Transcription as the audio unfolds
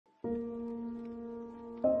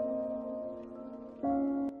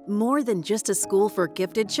More than just a school for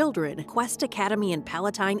gifted children, Quest Academy in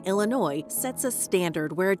Palatine, Illinois sets a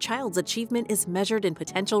standard where a child's achievement is measured and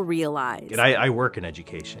potential realized. And I work in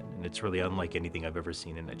education, and it's really unlike anything I've ever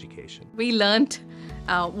seen in education. We learned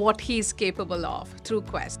what he's capable of through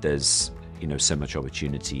Quest. There's, so much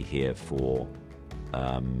opportunity here for,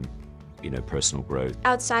 personal growth.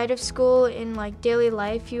 Outside of school, in daily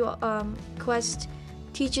life, Quest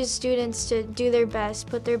teaches students to do their best,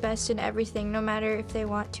 put their best in everything, no matter if they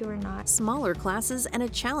want to or not. Smaller classes and a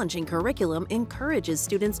challenging curriculum encourages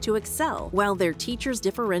students to excel, while their teachers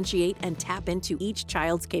differentiate and tap into each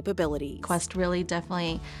child's capabilities. Quest really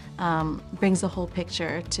definitely brings the whole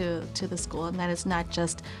picture to the school, and that it's not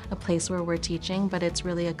just a place where we're teaching, but it's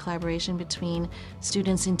really a collaboration between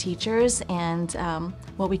students and teachers and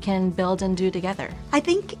what we can build and do together. I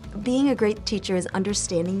think being a great teacher is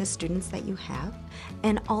understanding the students that you have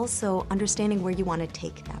and also understanding where you want to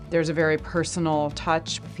take them. There's a very personal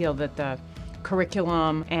touch. I feel that the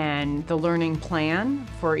curriculum and the learning plan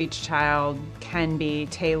for each child can be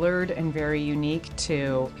tailored and very unique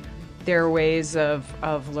to their ways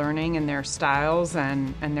of learning and their styles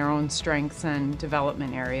and their own strengths and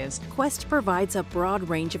development areas. Quest provides a broad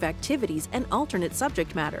range of activities and alternate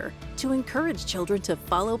subject matter to encourage children to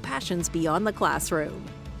follow passions beyond the classroom.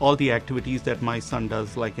 All the activities that my son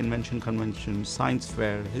does, like invention convention, science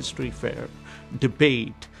fair, history fair,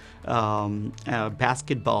 debate,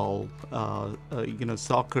 basketball,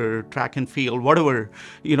 soccer, track and field, whatever,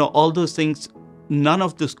 all those things, none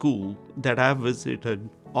of the school that I've visited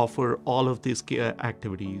offer all of these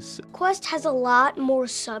activities. Quest has a lot more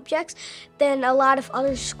subjects than a lot of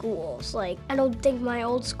other schools. I don't think my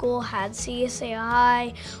old school had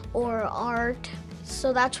CSAI or art.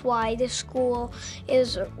 So that's why this school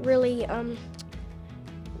is really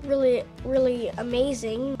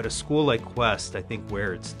amazing. But a school like Quest, I think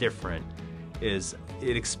where it's different is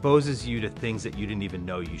it exposes you to things that you didn't even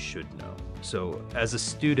know you should know. So as a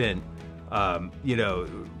student,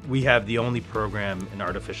 we have the only program in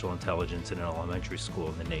artificial intelligence in an elementary school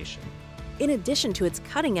in the nation. In addition to its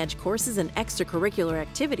cutting-edge courses and extracurricular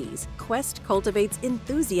activities, Quest cultivates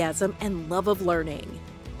enthusiasm and love of learning.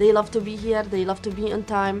 They love to be here, they love to be on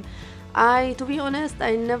time. To be honest,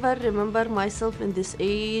 I never remember myself in this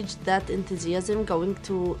age, that enthusiasm going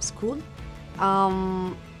to school.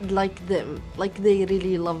 Like them, they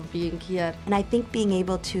really love being here. And I think being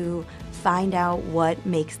able to find out what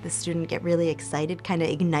makes the student get really excited, kind of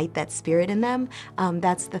ignite that spirit in them,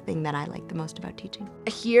 that's the thing that I like the most about teaching.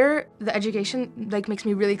 Here, the education makes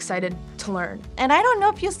me really excited to learn. And I don't know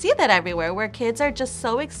if you see that everywhere, where kids are just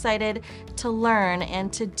so excited to learn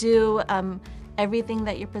and to do everything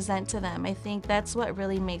that you present to them. I think that's what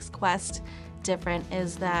really makes Quest different,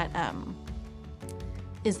 is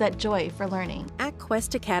that joy for learning. At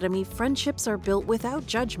Quest Academy, friendships are built without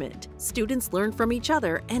judgment. Students learn from each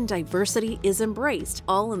other and diversity is embraced,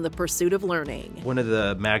 all in the pursuit of learning. One of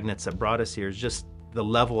the magnets that brought us here is just the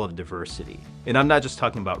level of diversity. And I'm not just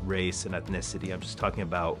talking about race and ethnicity, I'm just talking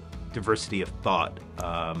about diversity of thought.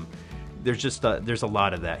 There's a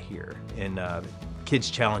lot of that here. And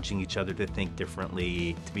kids challenging each other to think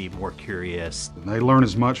differently, to be more curious. They learn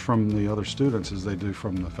as much from the other students as they do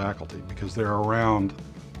from the faculty because they're around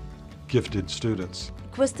gifted students.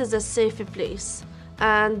 Quest is a safe place,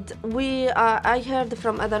 and I heard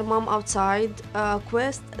from other mom outside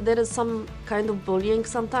Quest there is some kind of bullying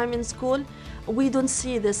sometime in school. We don't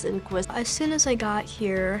see this in Quest. As soon as I got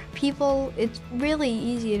here, it's really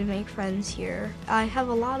easy to make friends here. I have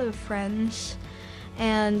a lot of friends,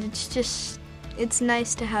 and it's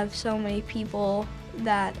nice to have so many people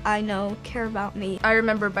that I know care about me. I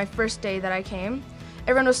remember my first day that I came.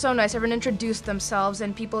 Everyone was so nice. Everyone introduced themselves,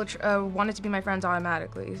 and people wanted to be my friends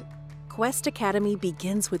automatically. Quest Academy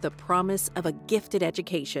begins with the promise of a gifted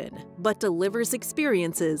education, but delivers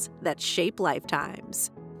experiences that shape lifetimes.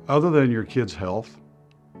 Other than your kids' health,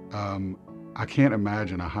 I can't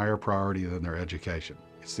imagine a higher priority than their education.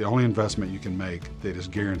 It's the only investment you can make that is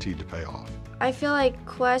guaranteed to pay off. I feel like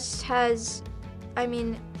Quest has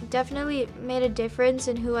definitely made a difference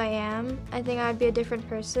in who I am. I think I'd be a different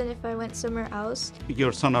person if I went somewhere else.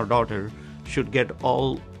 Your son or daughter should get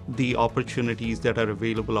all the opportunities that are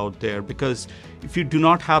available out there, because if you do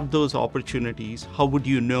not have those opportunities, how would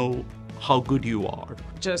you know how good you are?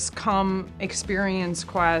 Just come experience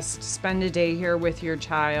Quest, spend a day here with your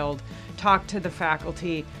child, talk to the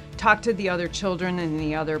faculty, talk to the other children and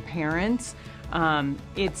the other parents.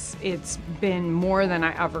 It's been more than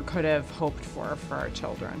I ever could have hoped for our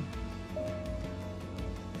children.